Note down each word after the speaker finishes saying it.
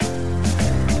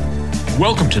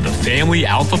Welcome to the Family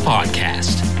Alpha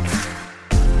Podcast,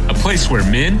 a place where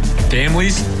men,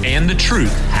 families, and the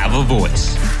truth have a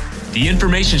voice. The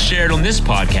information shared on this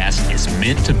podcast is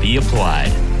meant to be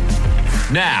applied.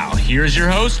 Now, here's your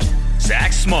host,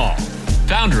 Zach Small,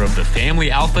 founder of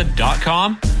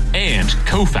thefamilyalpha.com and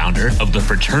co-founder of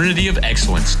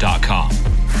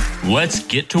thefraternityofexcellence.com. Let's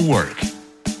get to work.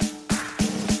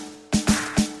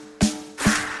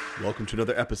 Welcome to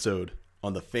another episode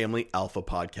on the Family Alpha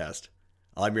Podcast.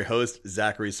 I'm your host,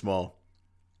 Zachary Small.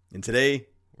 And today,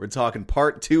 we're talking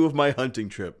part 2 of my hunting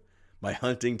trip, my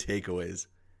hunting takeaways.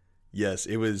 Yes,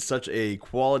 it was such a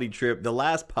quality trip. The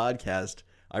last podcast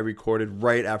I recorded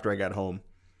right after I got home.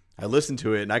 I listened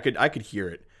to it and I could hear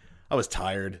it. I was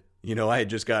tired. I had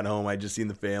just gotten home. I had just seen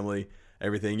the family,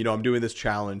 everything. I'm doing this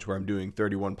challenge where I'm doing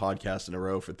 31 podcasts in a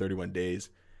row for 31 days.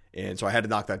 And so I had to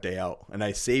knock that day out. And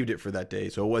I saved it for that day.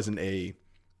 So it wasn't a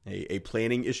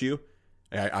planning issue.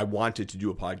 I wanted to do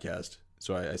a podcast.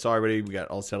 So I saw everybody. We got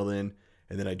all settled in.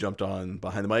 And then I jumped on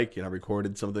behind the mic and I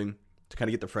recorded something to kind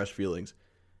of get the fresh feelings.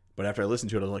 But after I listened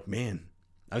to it, I was like, man,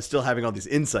 I'm still having all these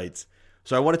insights.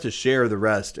 So I wanted to share the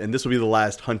rest. And this will be the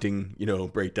last hunting,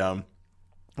 breakdown.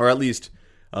 Or at least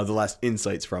the last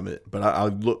insights from it. But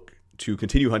I'll look to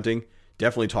continue hunting.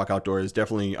 Definitely talk outdoors.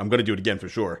 Definitely, I'm going to do it again for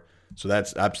sure. So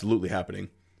that's absolutely happening.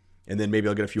 And then maybe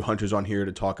I'll get a few hunters on here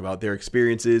to talk about their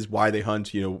experiences, why they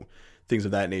hunt, things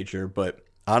of that nature. But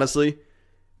honestly,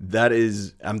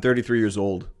 I'm 33 years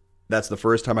old. That's the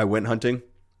first time I went hunting,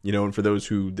 and for those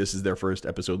who this is their first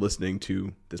episode listening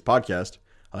to this podcast,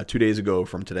 2 days ago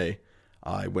from today,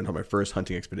 I went on my first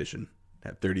hunting expedition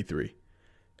at 33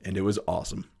 and it was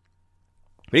awesome.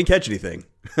 I didn't catch anything,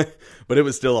 but it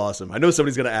was still awesome. I know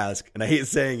somebody's going to ask, and I hate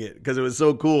saying it because it was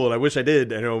so cool and I wish I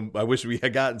did. I wish we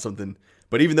had gotten something,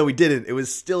 but even though we didn't, it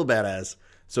was still badass.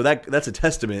 So that's a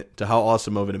testament to how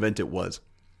awesome of an event it was.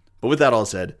 But with that all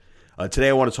said, today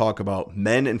I want to talk about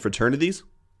men and fraternities.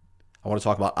 I want to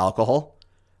talk about alcohol.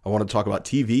 I want to talk about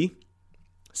TV,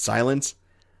 silence,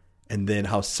 and then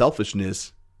how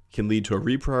selfishness can lead to a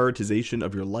reprioritization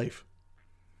of your life.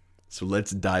 So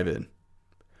let's dive in.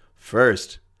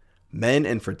 First, men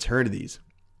and fraternities.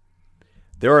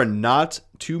 There are not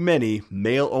too many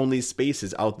male-only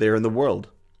spaces out there in the world.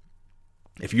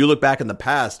 If you look back in the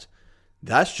past,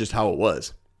 that's just how it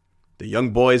was. The young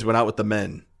boys went out with the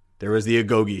men. There was the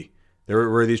agoge. There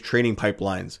were these training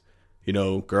pipelines.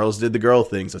 Girls did the girl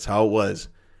things. That's how it was.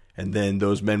 And then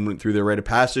those men went through their rite of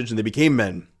passage and they became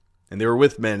men. And they were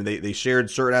with men. They shared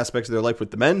certain aspects of their life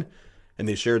with the men. And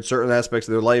they shared certain aspects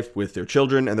of their life with their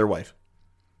children and their wife.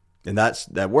 And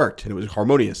that worked. And it was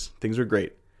harmonious. Things were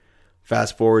great.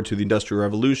 Fast forward to the Industrial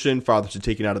Revolution. Fathers are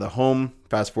taken out of the home.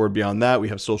 Fast forward beyond that. We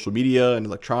have social media and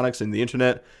electronics and the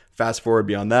internet. Fast forward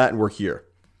beyond that. And we're here.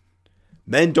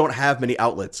 Men don't have many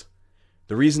outlets.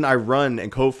 The reason I run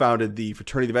and co-founded the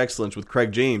Fraternity of Excellence with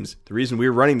Craig James, the reason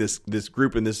we're running this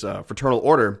group in this fraternal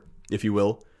order, if you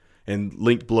will, and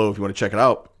linked below if you want to check it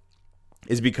out,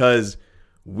 is because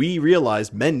we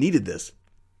realized men needed this.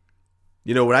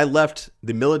 When I left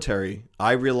the military,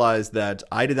 I realized that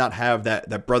I did not have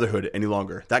that brotherhood any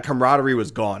longer. That camaraderie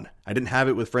was gone. I didn't have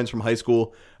it with friends from high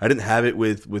school. I didn't have it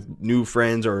with new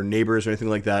friends or neighbors or anything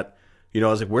like that. I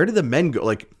was like, where did the men go?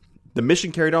 Like, the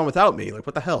mission carried on without me. Like,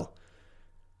 what the hell?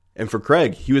 And for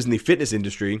Craig, he was in the fitness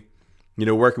industry,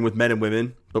 working with men and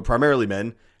women, but primarily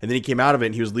men. And then he came out of it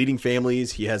and he was leading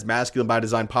families. He has Masculine by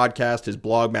Design podcast, his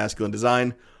blog, Masculine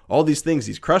Design, all these things.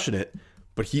 He's crushing it.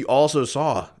 But he also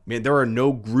saw, there are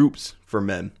no groups for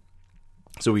men.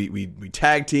 So we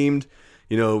tag teamed,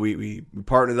 we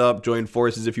partnered up, joined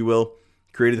forces, if you will,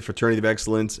 created the Fraternity of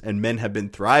Excellence, and men have been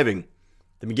thriving.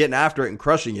 They've been getting after it and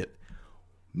crushing it.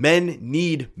 Men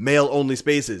need male-only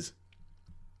spaces.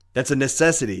 That's a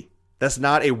necessity. That's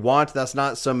not a want. That's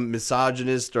not some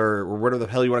misogynist or whatever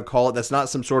the hell you want to call it. That's not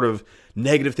some sort of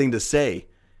negative thing to say.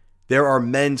 There are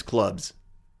men's clubs.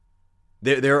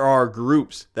 There are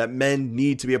groups that men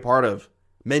need to be a part of.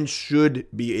 Men should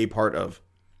be a part of.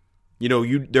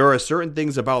 There are certain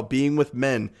things about being with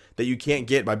men that you can't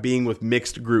get by being with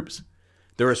mixed groups.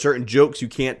 There are certain jokes you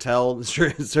can't tell,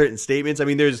 certain statements.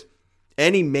 There's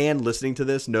any man listening to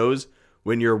this knows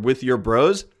when you're with your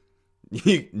bros,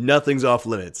 nothing's off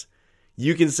limits.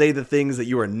 You can say the things that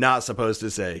you are not supposed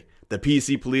to say. The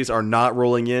PC police are not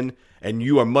rolling in, and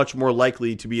you are much more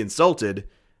likely to be insulted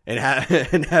and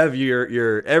have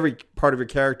your every part of your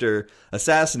character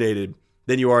assassinated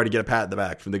than you are to get a pat in the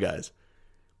back from the guys.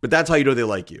 But that's how you know they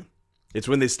like you. It's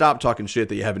when they stop talking shit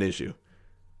that you have an issue.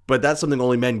 But that's something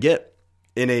only men get.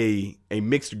 In a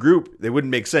mixed group, they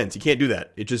wouldn't make sense. You can't do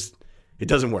that. It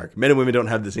doesn't work. Men and women don't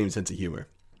have the same sense of humor.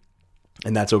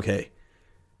 And that's okay.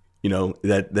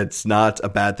 That's not a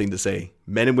bad thing to say.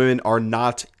 Men and women are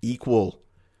not equal.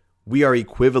 We are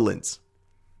equivalents.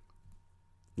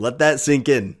 Let that sink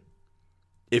in.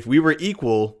 If we were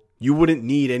equal, you wouldn't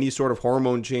need any sort of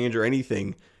hormone change or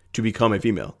anything to become a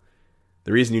female.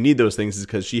 The reason you need those things is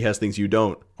because she has things you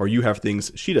don't, or you have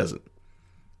things she doesn't.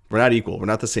 We're not equal. We're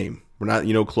not the same. We're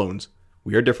not, clones.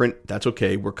 We are different. That's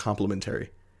okay. We're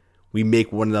complementary. We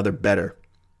make one another better.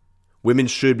 Women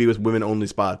should be with women-only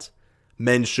spots.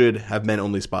 Men should have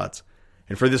men-only spots.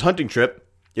 And for this hunting trip,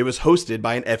 it was hosted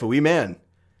by an FOE man.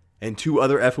 And 2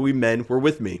 other FOE men were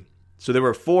with me. So there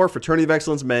were 4 Fraternity of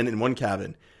Excellence men in one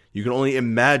cabin. You can only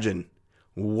imagine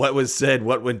what was said,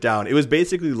 what went down. It was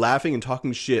basically laughing and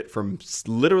talking shit from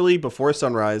literally before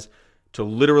sunrise to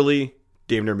literally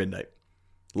damn near midnight.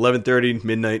 11:30,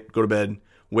 midnight, go to bed,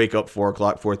 wake up 4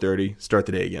 o'clock, 4:30, start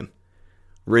the day again.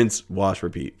 Rinse, wash,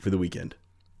 repeat for the weekend.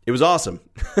 It was awesome.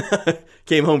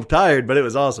 Came home tired, but it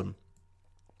was awesome.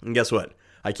 And guess what?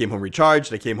 I came home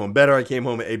recharged. I came home better. I came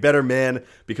home a better man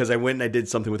because I went and I did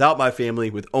something without my family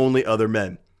with only other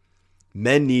men.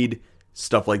 Men need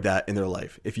stuff like that in their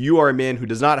life. If you are a man who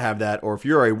does not have that, or if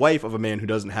you're a wife of a man who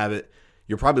doesn't have it,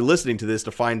 you're probably listening to this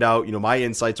to find out, my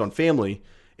insights on family,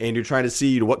 and you're trying to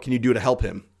see what can you do to help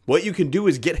him. What you can do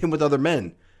is get him with other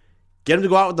men. Get him to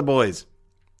go out with the boys.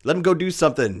 Let him go do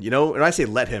something, And I say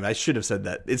let him. I should have said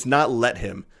that. It's not let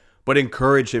him, but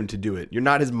encourage him to do it. You're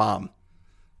not his mom.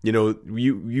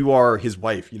 You are his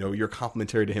wife. You're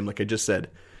complimentary to him, like I just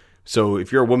said. So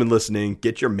if you're a woman listening,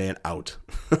 get your man out.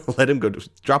 Let him go.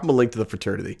 Drop him a link to the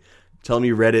fraternity. Tell him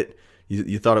you read it.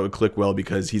 You thought it would click well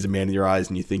because he's a man in your eyes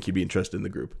and you think he'd be interested in the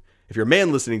group. If you're a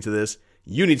man listening to this,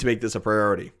 you need to make this a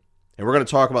priority. And we're going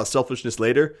to talk about selfishness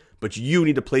later, but you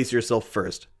need to place yourself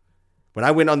first. When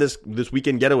I went on this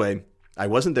weekend getaway, I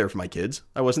wasn't there for my kids.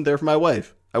 I wasn't there for my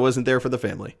wife. I wasn't there for the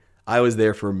family. I was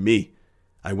there for me.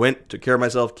 I went, took care of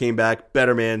myself, came back,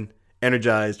 better man,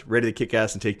 energized, ready to kick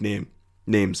ass and take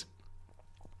names.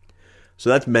 So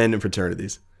that's men and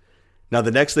fraternities. Now, the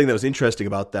next thing that was interesting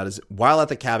about that is while at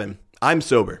the cabin, I'm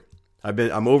sober.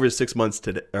 I'm over 6 months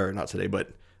today, or not today,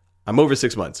 but I'm over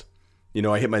 6 months.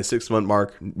 I hit my 6-month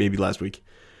mark maybe last week.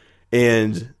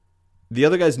 And the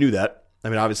other guys knew that. I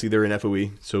mean, obviously they're in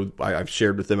FOE, so I've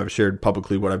shared with them. I've shared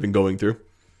publicly what I've been going through.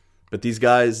 But these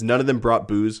guys, none of them brought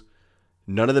booze.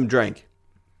 None of them drank.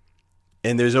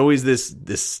 And there's always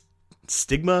this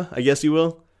stigma, I guess you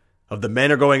will, of the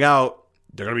men are going out.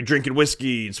 They're going to be drinking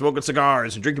whiskey and smoking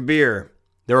cigars and drinking beer.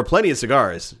 There were plenty of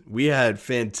cigars. We had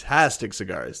fantastic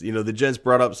cigars. The gents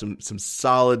brought up some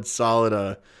solid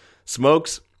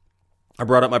smokes. I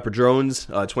brought up my Padrones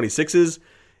 26s.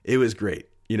 It was great.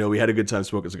 We had a good time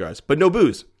smoking cigars, but no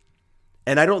booze.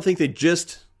 And I don't think they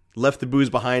just left the booze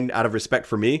behind out of respect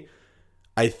for me.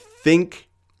 I think,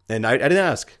 and I didn't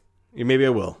ask, maybe I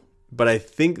will, but I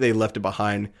think they left it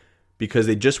behind because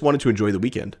they just wanted to enjoy the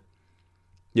weekend.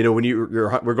 When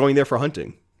we're going there for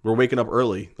hunting, we're waking up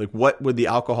early. Like, what would the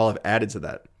alcohol have added to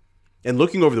that? And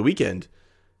looking over the weekend,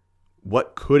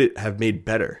 what could it have made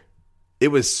better? It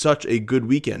was such a good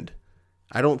weekend.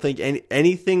 I don't think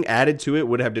anything added to it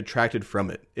would have detracted from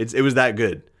it. It was that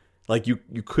good. Like, you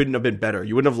couldn't have been better.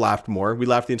 You wouldn't have laughed more. We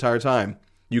laughed the entire time.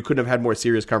 You couldn't have had more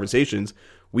serious conversations.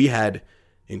 We had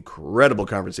incredible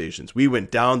conversations. We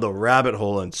went down the rabbit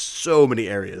hole in so many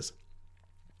areas.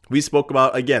 We spoke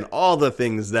about, again, all the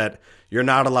things that you're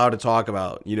not allowed to talk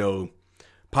about.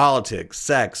 Politics,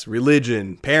 sex,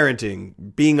 religion, parenting,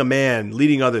 being a man,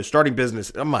 leading others, starting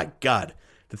business. Oh my God.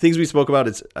 The things we spoke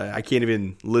about, I can't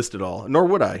even list it all, nor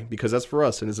would I, because that's for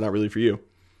us and it's not really for you.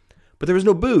 But there was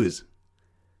no booze.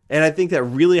 And I think that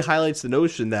really highlights the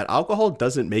notion that alcohol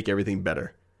doesn't make everything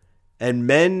better. And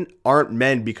men aren't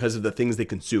men because of the things they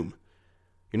consume.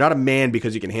 You're not a man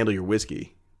because you can handle your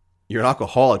whiskey. You're an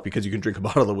alcoholic because you can drink a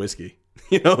bottle of whiskey.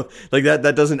 Like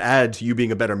that doesn't add to you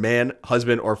being a better man,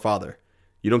 husband, or father.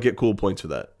 You don't get cool points for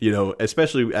that.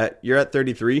 Especially you're at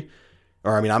 33,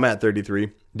 I'm at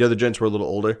 33. The other gents were a little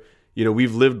older.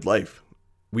 We've lived life.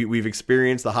 We've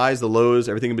experienced the highs, the lows,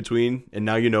 everything in between. And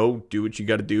now do what you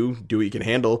got to do what you can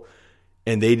handle.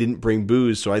 And they didn't bring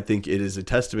booze. So I think it is a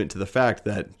testament to the fact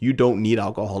that you don't need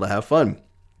alcohol to have fun.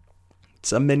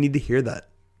 Some men need to hear that.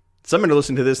 Some men are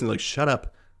listening to this and they're like, shut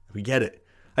up. We get it.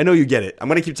 I know you get it. I'm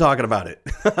going to keep talking about it.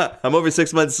 I'm over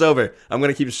 6 months sober. I'm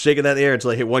going to keep shaking that air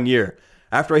until I hit 1 year.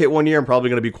 After I hit 1 year, I'm probably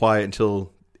going to be quiet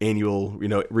until annual,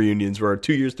 reunions where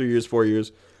 2 years, 3 years, 4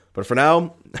 years. But for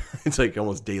now, it's like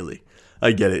almost daily.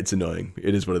 I get it. It's annoying.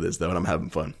 It is what it is, though, and I'm having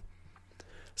fun.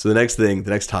 So the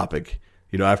next topic,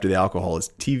 after the alcohol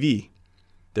is TV.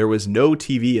 There was no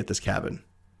TV at this cabin.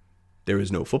 There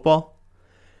was no football.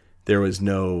 There was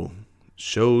no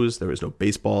shows. There was no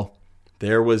baseball.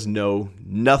 There was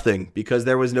nothing because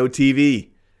there was no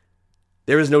TV.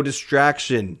 There was no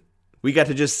distraction. We got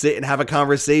to just sit and have a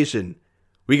conversation.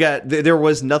 There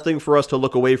was nothing for us to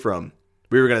look away from.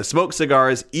 We were going to smoke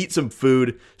cigars, eat some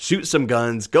food, shoot some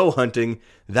guns, go hunting.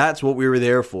 That's what we were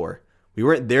there for. We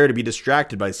weren't there to be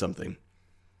distracted by something.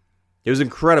 It was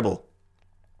incredible.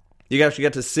 You actually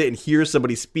got to sit and hear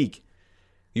somebody speak.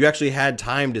 You actually had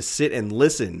time to sit and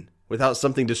listen without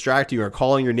something distracting you or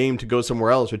calling your name to go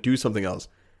somewhere else or do something else.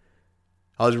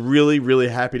 I was really, really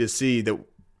happy to see that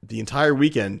the entire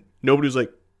weekend, nobody was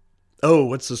like, oh,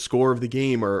 what's the score of the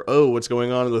game? Or, oh, what's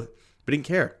going on? We didn't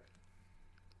care.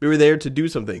 We were there to do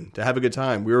something, to have a good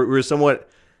time. We were somewhat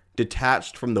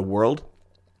detached from the world,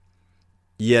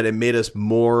 yet it made us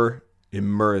more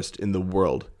immersed in the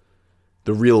world.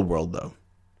 The real world, though.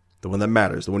 The one that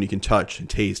matters, the one you can touch and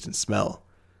taste and smell.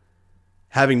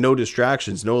 Having no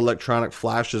distractions, no electronic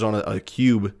flashes on a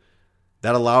cube,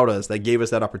 that gave us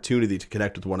that opportunity to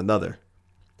connect with one another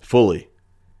fully.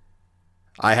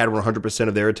 I had 100%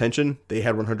 of their attention. They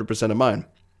had 100% of mine.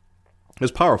 It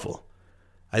was powerful.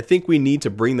 I think we need to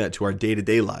bring that to our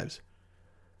day-to-day lives.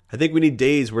 I think we need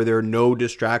days where there are no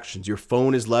distractions. Your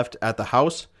phone is left at the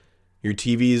house. Your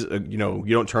TV's, you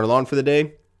don't turn it on for the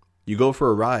day. You go for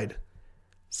a ride.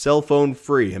 Cell phone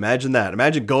free. Imagine that.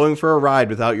 Imagine going for a ride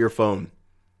without your phone.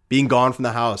 Being gone from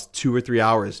the house 2 or 3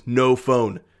 hours. No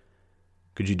phone.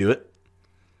 Could you do it?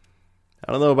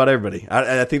 I don't know about everybody.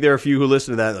 I think there are a few who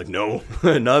listen to that like, no,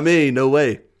 not me. No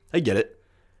way. I get it.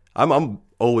 I'm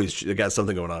always got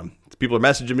something going on. People are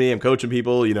messaging me. I'm coaching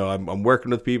people. I'm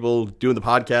working with people, doing the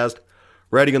podcast,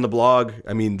 writing on the blog.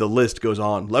 I mean, the list goes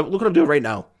on. Look what I'm doing right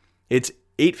now. It's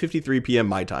 8:53 p.m.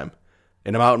 my time.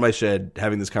 And I'm out in my shed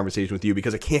having this conversation with you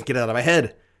because I can't get it out of my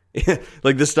head.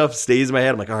 Like this stuff stays in my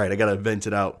head. I'm like, all right, I got to vent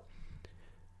it out.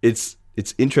 It's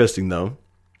interesting though,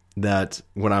 that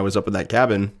when I was up in that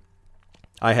cabin,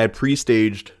 I had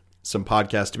pre-staged some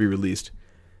podcasts to be released.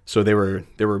 So they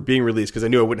were being released because I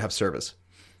knew I wouldn't have service.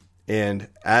 And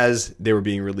as they were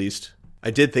being released,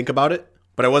 I did think about it,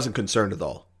 but I wasn't concerned at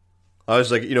all. I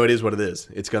was like, it is what it is.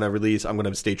 It's going to release. I'm going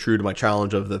to stay true to my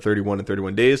challenge of the 31 and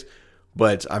 31 days,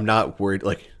 but I'm not worried.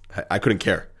 Like, I couldn't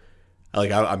care.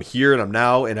 Like, I'm here and I'm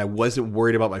now, and I wasn't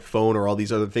worried about my phone or all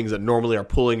these other things that normally are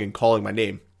pulling and calling my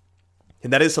name.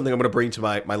 And that is something I'm going to bring to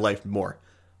my life more.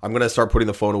 I'm going to start putting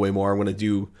the phone away more. I'm going to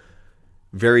do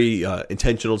very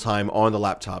intentional time on the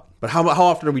laptop. But how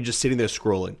often are we just sitting there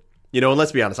scrolling? And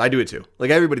let's be honest, I do it too.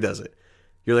 Like, everybody does it.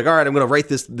 You're like, all right, I'm going to write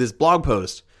this blog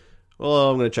post. Well,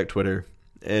 I'm going to check Twitter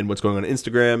and what's going on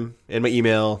Instagram and my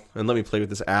email, and let me play with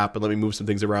this app and let me move some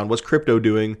things around. What's crypto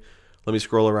doing? Let me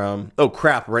scroll around. Oh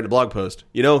crap, I'm writing a blog post.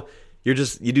 You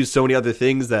do so many other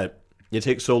things that you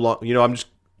take so long.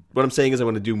 What I'm saying is I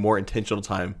want to do more intentional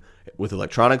time with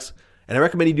electronics, and I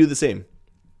recommend you do the same.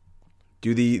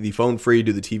 Do the phone free,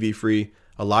 do the TV free.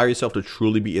 Allow yourself to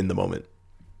truly be in the moment.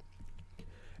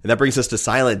 And that brings us to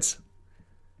silence.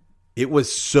 It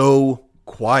was so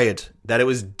quiet that it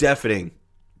was deafening.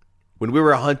 When we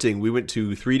were hunting, we went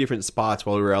to 3 different spots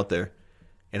while we were out there.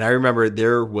 And I remember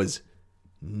there was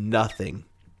nothing.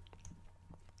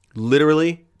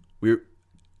 Literally, it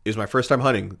was my first time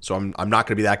hunting, so I'm not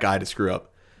going to be that guy to screw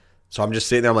up. So I'm just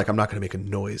sitting there, I'm like, I'm not going to make a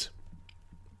noise.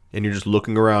 And you're just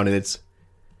looking around, and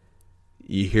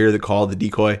you hear the call of the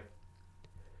decoy.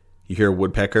 You hear a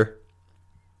woodpecker.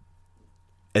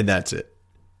 And that's it.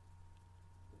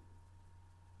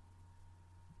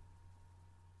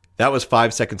 That was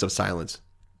 5 seconds of silence.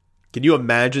 Can you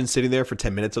imagine sitting there for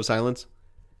 10 minutes of silence?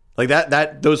 Like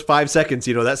those 5 seconds,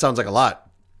 that sounds like a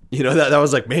lot. That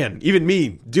was like, man, even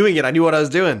me doing it, I knew what I was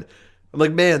doing. I'm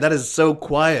like, man, that is so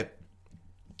quiet.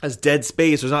 That's dead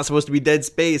space. There's not supposed to be dead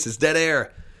space. It's dead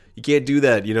air. You can't do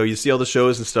that. You see all the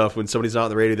shows and stuff when somebody's not on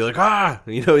the radio, they're like,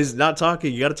 he's not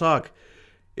talking. You got to talk.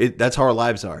 That's how our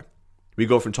lives are. We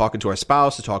go from talking to our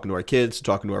spouse, to talking to our kids, to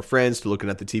talking to our friends, to looking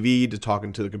at the TV, to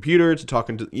talking to the computer, to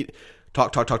talking to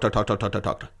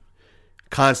talk.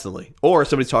 Constantly. Or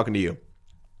somebody's talking to you.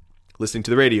 Listening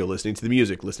to the radio, listening to the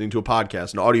music, listening to a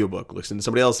podcast, an audiobook, listening to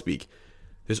somebody else speak.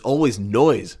 There's always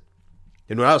noise.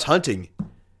 And when I was hunting,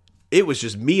 it was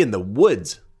just me in the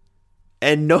woods.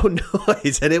 And no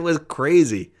noise. And it was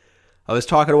crazy. I was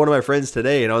talking to one of my friends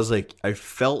today, and I was like, I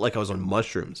felt like I was on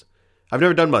mushrooms. I've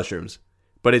never done mushrooms.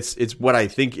 But it's what I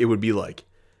think it would be like.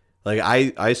 Like,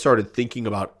 I started thinking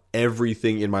about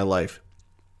everything in my life.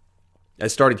 I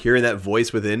started hearing that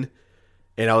voice within,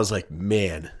 and I was like,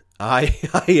 man, I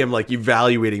am like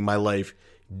evaluating my life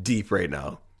deep right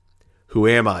now. Who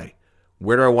am I?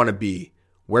 Where do I want to be?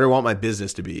 Where do I want my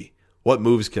business to be? What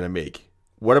moves can I make?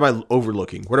 What am I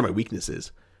overlooking? What are my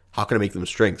weaknesses? How can I make them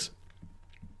strengths?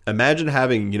 Imagine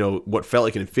having, what felt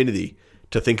like an infinity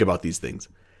to think about these things.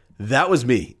 That was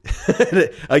me.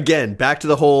 Again, back to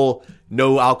the whole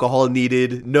no alcohol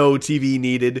needed, no TV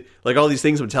needed, like all these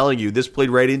things I'm telling you, this played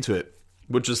right into it,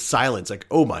 which was silence. Like,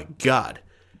 oh my God,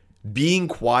 being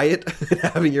quiet,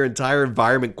 having your entire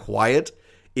environment quiet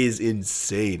is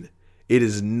insane. It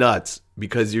is nuts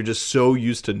because you're just so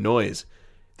used to noise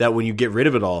that when you get rid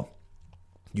of it all,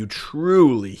 you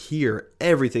truly hear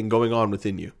everything going on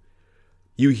within you.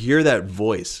 You hear that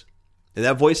voice, and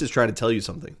that voice is trying to tell you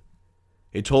something.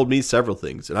 It told me several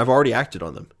things, and I've already acted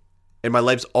on them. And my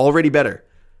life's already better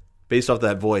based off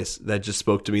that voice that just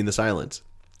spoke to me in the silence.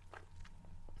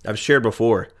 I've shared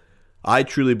before, I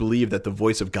truly believe that the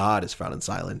voice of God is found in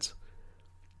silence.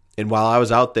 And while I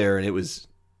was out there and it was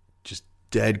just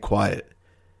dead quiet,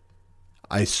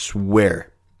 I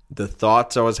swear the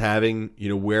thoughts I was having,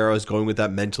 where I was going with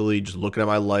that mentally, just looking at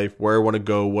my life, where I want to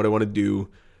go, what I want to do,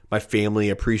 my family,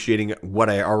 appreciating what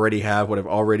I already have, what I've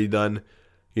already done.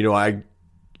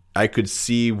 I could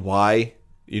see why,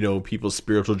 people's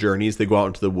spiritual journeys, they go out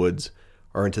into the woods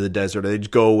or into the desert, or they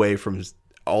just go away from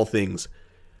all things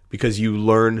because you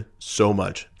learn so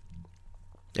much.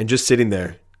 And just sitting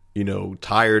there,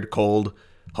 tired, cold,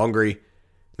 hungry,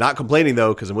 not complaining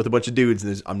though, because I'm with a bunch of dudes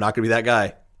and I'm not going to be that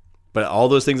guy. But all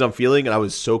those things I'm feeling, and I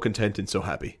was so content and so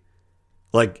happy.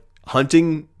 Like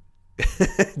hunting,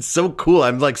 it's so cool.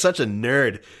 I'm like such a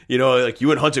nerd. Like you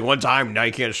went hunting one time and now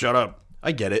you can't shut up.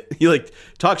 I get it. You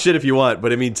talk shit if you want,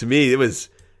 but I mean, to me, it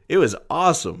was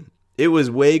awesome. It was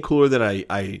way cooler than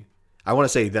I want to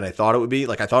say than I thought it would be.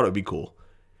 Like I thought it would be cool,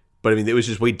 but I mean, it was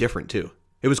just way different too.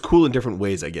 It was cool in different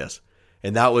ways, I guess.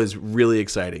 And that was really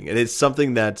exciting. And it's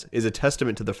something that is a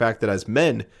testament to the fact that as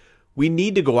men, we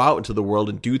need to go out into the world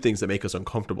and do things that make us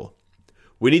uncomfortable.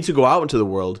 We need to go out into the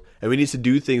world and we need to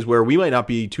do things where we might not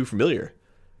be too familiar.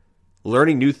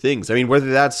 Learning new things. I mean, whether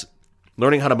that's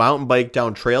learning how to mountain bike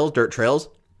down trails, dirt trails,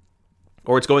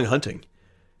 or it's going hunting,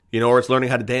 or it's learning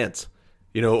how to dance,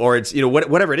 or it's,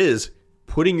 whatever it is,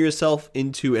 putting yourself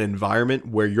into an environment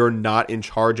where you're not in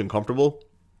charge and comfortable,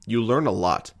 you learn a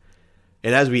lot.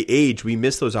 And as we age, we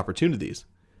miss those opportunities.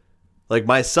 Like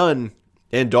my son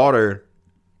and daughter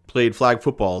played flag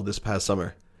football this past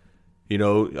summer.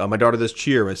 My daughter does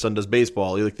cheer, my son does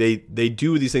baseball. Like they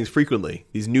do these things frequently,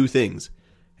 these new things.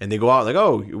 And they go out like,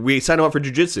 oh, we signed them up for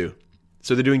jiu-jitsu.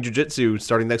 So they're doing jiu-jitsu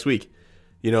starting next week,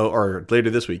 or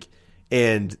later this week.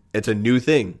 And it's a new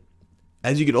thing.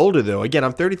 As you get older, though, again,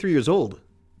 I'm 33 years old.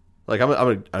 Like, I'm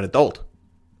an adult.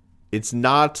 It's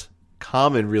not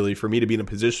common, really, for me to be in a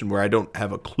position where I don't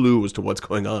have a clue as to what's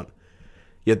going on.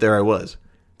 Yet there I was,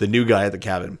 the new guy at the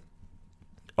cabin.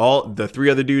 All the three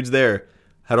other dudes there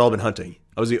had all been hunting.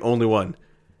 I was the only one.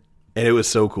 And it was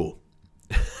so cool.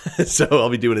 So I'll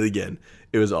be doing it again.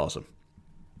 It was awesome.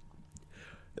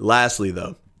 Lastly,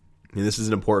 though, and this is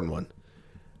an important one,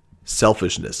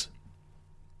 selfishness.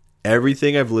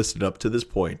 Everything I've listed up to this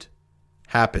point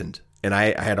happened, and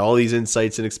I had all these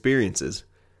insights and experiences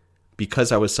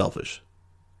because I was selfish,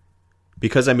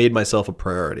 because I made myself a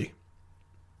priority.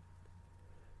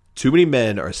 Too many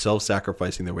men are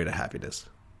self-sacrificing their way to happiness,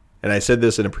 and I said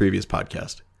this in a previous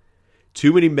podcast.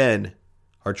 Too many men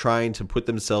are trying to put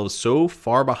themselves so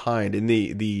far behind in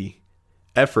the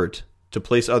effort to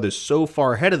place others so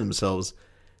far ahead of themselves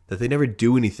that they never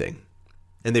do anything.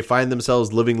 And they find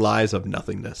themselves living lives of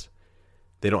nothingness.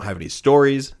 They don't have any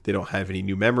stories. They don't have any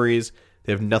new memories.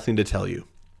 They have nothing to tell you.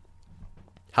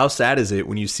 How sad is it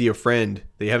when you see a friend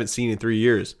that you haven't seen in 3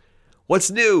 years? What's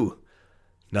new?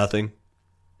 Nothing.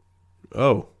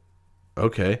 Oh,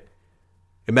 okay.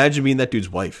 Imagine being that dude's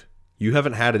wife. You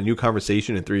haven't had a new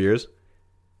conversation in 3 years.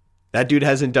 That dude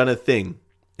hasn't done a thing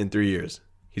in 3 years.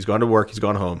 He's gone to work. He's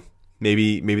gone home.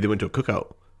 Maybe they went to a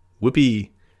cookout.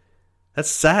 Whoopee. That's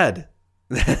sad.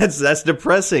 That's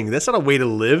depressing. That's not a way to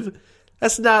live.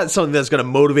 That's not something that's going to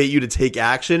motivate you to take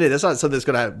action. And that's not something that's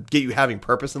going to get you having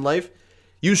purpose in life.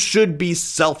 You should be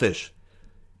selfish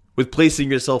with placing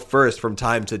yourself first from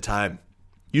time to time.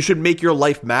 You should make your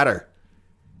life matter.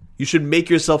 You should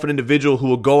make yourself an individual who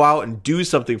will go out and do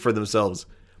something for themselves.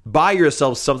 Buy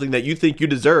yourself something that you think you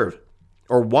deserve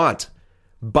or want.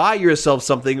 Buy yourself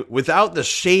something without the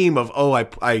shame of, oh,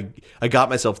 I got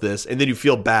myself this, and then you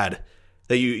feel bad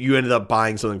that you ended up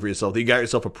buying something for yourself, that you got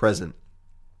yourself a present.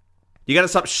 You got to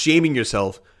stop shaming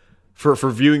yourself for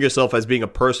viewing yourself as being a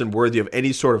person worthy of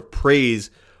any sort of praise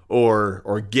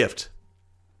or gift.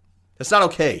 That's not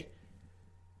okay.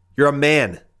 You're a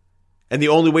man. And the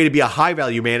only way to be a high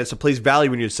value man is to place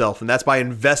value in yourself, and that's by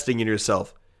investing in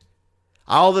yourself.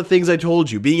 All the things I told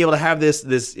you, being able to have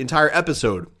this entire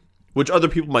episode which other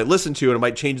people might listen to and it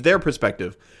might change their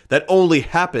perspective. That only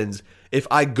happens if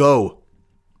I go.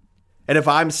 And if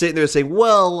I'm sitting there saying,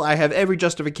 well, I have every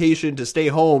justification to stay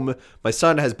home. My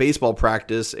son has baseball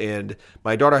practice and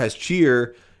my daughter has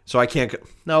cheer, so I can't go.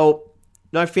 No,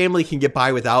 my family can get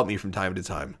by without me from time to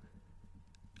time.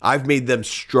 I've made them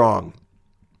strong.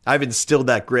 I've instilled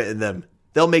that grit in them.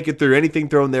 They'll make it through anything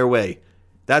thrown their way.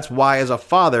 That's why, as a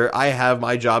father, I have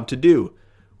my job to do,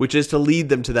 which is to lead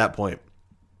them to that point.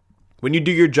 When you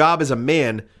do your job as a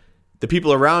man, the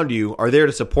people around you are there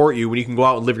to support you when you can go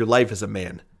out and live your life as a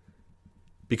man.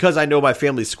 Because I know my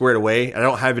family's squared away, and I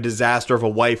don't have a disaster of a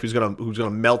wife who's gonna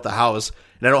melt the house,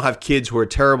 and I don't have kids who are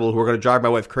terrible who are gonna drive my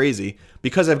wife crazy.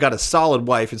 Because I've got a solid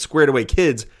wife and squared away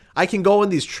kids, I can go on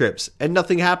these trips and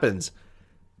nothing happens.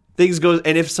 Things go,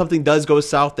 and if something does go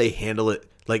south, they handle it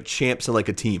like champs and like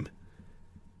a team.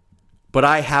 But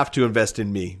I have to invest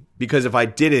in me, because if I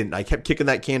didn't, I kept kicking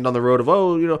that can down the road of,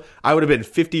 I would have been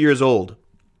 50 years old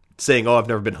saying, I've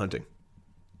never been hunting.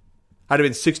 I'd have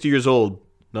been 60 years old.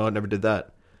 No, I never did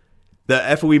that.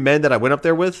 The FOE men that I went up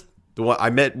there with, I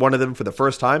met one of them for the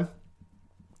first time.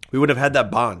 We would have had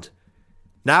that bond.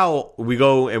 Now we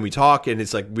go and we talk, and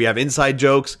it's like we have inside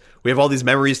jokes. We have all these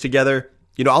memories together.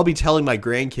 I'll be telling my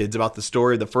grandkids about the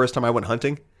story of the first time I went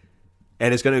hunting,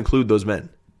 and it's going to include those men.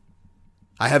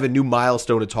 I have a new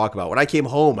milestone to talk about. When I came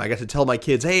home, I got to tell my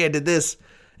kids, hey, I did this,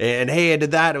 and hey, I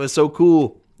did that. It was so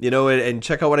cool, and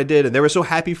check out what I did. And they were so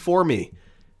happy for me.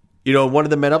 One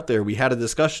of the men up there, we had a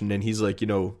discussion, and he's like,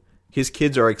 his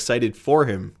kids are excited for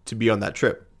him to be on that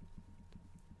trip.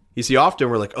 You see, often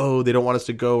we're like, they don't want us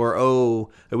to go, or,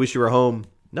 I wish you were home.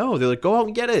 No, they're like, go out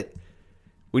and get it.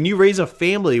 When you raise a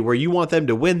family where you want them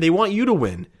to win, they want you to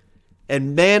win.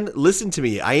 And man, listen to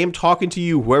me. I am talking to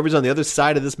you, whoever's on the other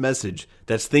side of this message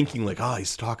that's thinking like,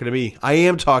 he's talking to me. I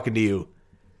am talking to you.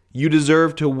 You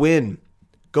deserve to win.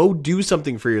 Go do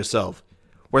something for yourself.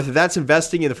 Whether that's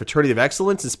investing in the fraternity of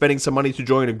excellence and spending some money to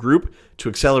join a group to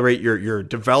accelerate your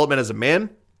development as a man,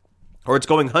 or it's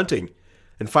going hunting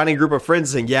and finding a group of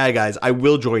friends and saying, yeah, guys, I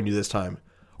will join you this time.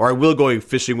 Or I will go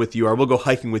fishing with you, or I will go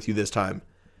hiking with you this time.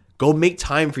 Go make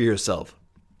time for yourself.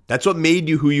 That's what made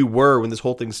you who you were when this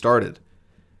whole thing started.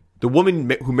 The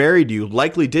woman who married you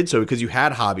likely did so because you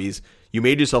had hobbies, you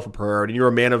made yourself a priority, and you're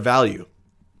a man of value.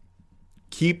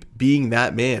 Keep being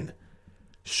that man.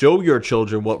 Show your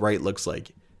children what right looks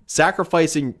like.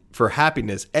 Sacrificing for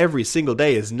happiness every single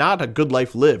day is not a good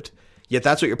life lived, yet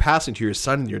that's what you're passing to your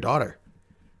son and your daughter.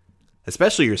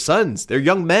 Especially your sons. They're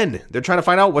young men. They're trying to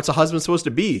find out what's a husband supposed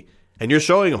to be. And you're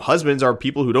showing them husbands are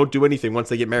people who don't do anything once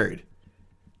they get married.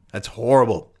 That's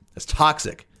horrible. That's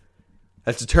toxic.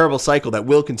 That's a terrible cycle that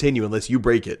will continue unless you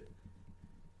break it.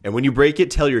 And when you break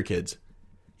it, tell your kids,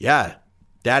 yeah,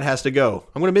 dad has to go.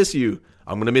 I'm going to miss you.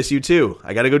 I'm going to miss you too.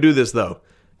 I got to go do this though.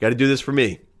 Got to do this for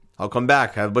me. I'll come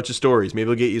back. I have a bunch of stories. Maybe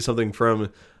I'll get you something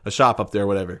from a shop up there or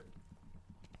whatever.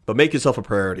 But make yourself a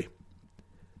priority.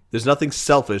 There's nothing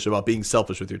selfish about being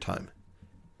selfish with your time.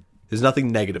 There's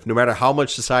nothing negative. No matter how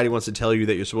much society wants to tell you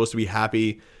that you're supposed to be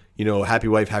happy, happy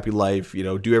wife, happy life,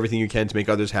 do everything you can to make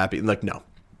others happy. And no,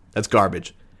 that's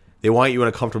garbage. They want you in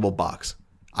a comfortable box.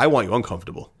 I want you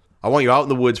uncomfortable. I want you out in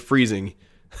the woods freezing,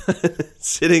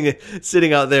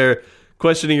 sitting out there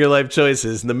questioning your life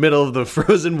choices in the middle of the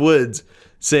frozen woods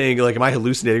saying, am I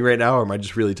hallucinating right now or am I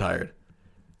just really tired?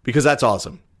 Because that's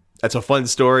awesome. That's a fun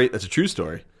story. That's a true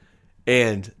story.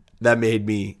 And that made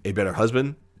me a better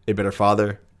husband, a better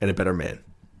father, and a better man.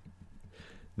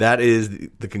 That is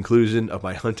the conclusion of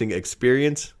my hunting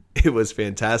experience. It was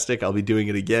fantastic. I'll be doing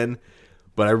it again.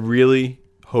 But I really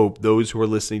hope those who are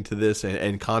listening to this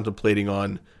and contemplating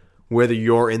on whether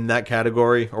you're in that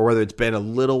category or whether it's been a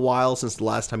little while since the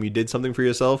last time you did something for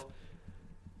yourself,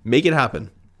 make it happen.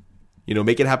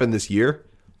 Make it happen this year.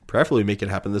 Preferably make it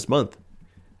happen this month.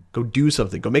 Go do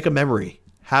something. Go make a memory.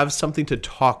 Have something to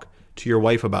talk to your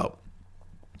wife about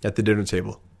at the dinner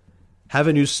table. Have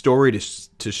a new story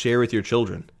to share with your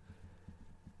children.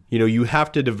 You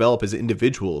have to develop as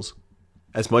individuals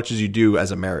as much as you do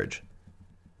as a marriage.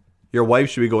 Your wife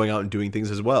should be going out and doing things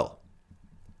as well.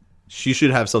 She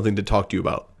should have something to talk to you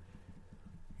about.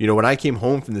 When I came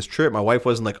home from this trip, my wife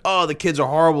wasn't like, the kids are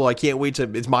horrible. I can't wait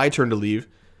it's my turn to leave.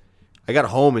 I got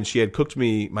home and she had cooked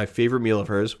me my favorite meal of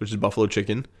hers, which is buffalo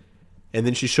chicken. And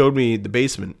then she showed me the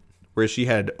basement where she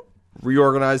had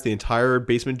reorganized the entire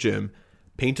basement gym,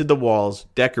 painted the walls,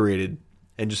 decorated,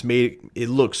 and just made it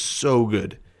look so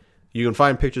good. You can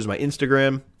find pictures on my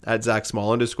Instagram at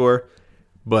 @ZachSmall_,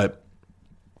 but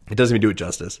it doesn't even do it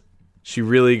justice. She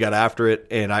really got after it,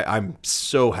 and I'm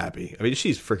so happy.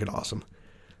 She's freaking awesome.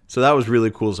 So that was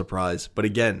really cool surprise. But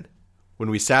again, when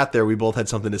we sat there, we both had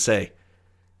something to say.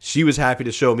 She was happy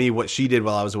to show me what she did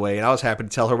while I was away, and I was happy to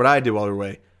tell her what I did while we were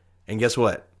away. And guess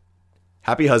what?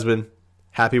 Happy husband,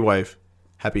 happy wife,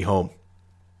 happy home.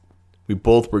 We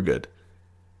both were good.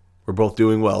 We're both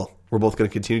doing well. We're both going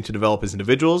to continue to develop as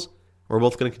individuals. We're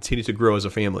both going to continue to grow as a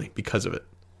family because of it.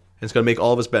 And it's going to make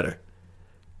all of us better.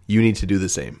 You need to do the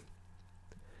same.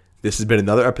 This has been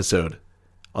another episode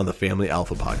on the Family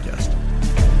Alpha Podcast.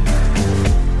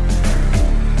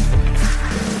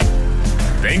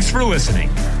 Thanks for listening.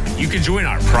 You can join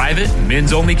our private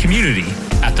men's-only community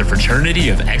at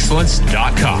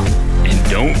thefraternityofexcellence.com.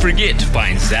 And don't forget to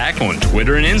find Zach on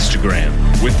Twitter and Instagram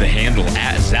with the handle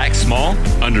 @ZachSmall_.